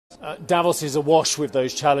Davos is awash with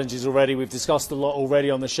those challenges already. We've discussed a lot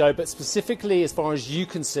already on the show, but specifically as far as you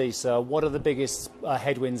can see, sir, what are the biggest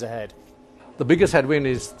headwinds ahead? The biggest headwind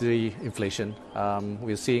is the inflation.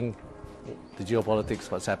 We're seeing the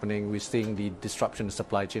geopolitics, what's happening. We're seeing the disruption in the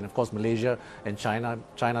supply chain. Of course, Malaysia and China.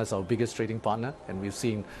 China is our biggest trading partner, and we've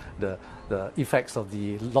seen the effects of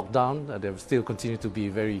the lockdown. There still continue to be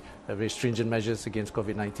very stringent measures against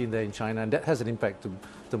COVID-19 there in China, and that has an impact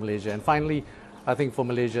to Malaysia. And finally, I think for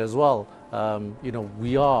Malaysia as well,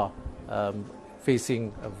 we are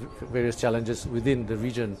facing various challenges within the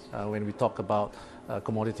region when we talk about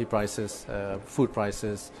commodity prices, food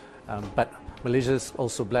prices. But Malaysia is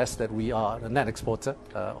also blessed that we are a net exporter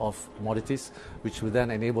of commodities, which will then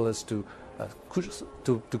enable us to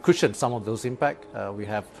cushion some of those impacts. We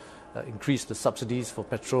have increased the subsidies for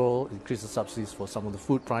petrol, increased the subsidies for some of the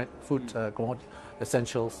food commodity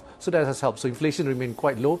essentials. So that has helped. So inflation remained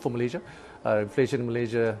quite low for Malaysia. Inflation in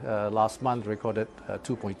Malaysia last month recorded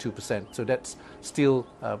 2.2%. So that's still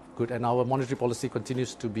good. And our monetary policy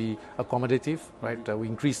continues to be accommodative, right? We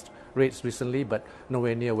increased rates recently, but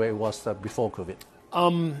nowhere near where it was before COVID.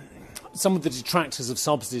 Some of the detractors of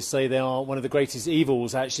subsidies say they are one of the greatest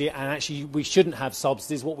evils, actually, and actually we shouldn't have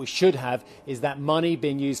subsidies. What we should have is that money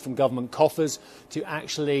being used from government coffers to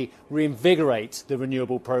actually reinvigorate the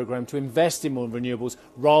renewable programme, to invest in more renewables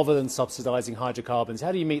rather than subsidising hydrocarbons.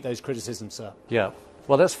 How do you meet those criticisms, sir? Yeah,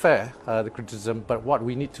 well, that's fair, the criticism, but what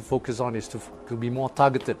we need to focus on is to be more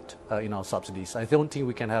targeted in our subsidies. I don't think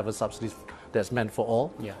we can have a subsidy that's meant for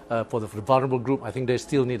all. Yeah. For the vulnerable group, I think they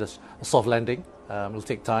still need a soft landing. It'll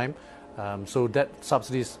take time. So that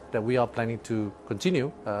subsidies that we are planning to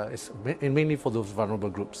continue is mainly for those vulnerable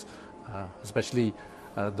groups, especially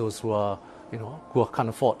those who can't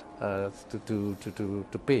afford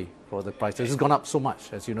to pay for the prices. It's gone up so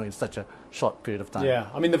much, as you know, in such a short period of time. Yeah,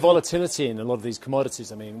 I mean the volatility in a lot of these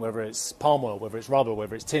commodities. I mean, whether it's palm oil, whether it's rubber,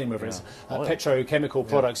 whether it's tin, whether it's petrochemical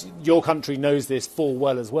products. Your country knows this full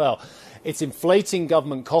well as well. It's inflating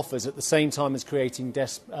government coffers at the same time as creating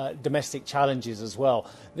domestic challenges as well.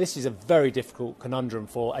 This is a very difficult conundrum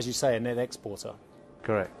for, as you say, a net exporter.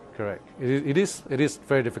 Correct. It is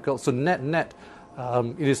very difficult. So net,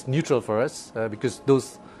 it is neutral for us because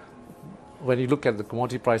when you look at the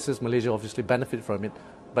commodity prices, Malaysia obviously benefit from it,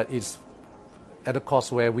 but it's at a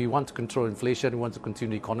cost where we want to control inflation, we want to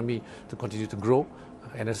continue the economy to continue to grow,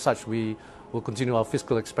 and as such we will continue our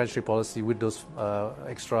fiscal expansionary policy with those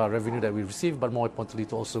extra revenue that we receive, but more importantly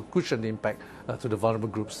to also cushion the impact to the vulnerable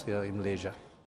groups in Malaysia.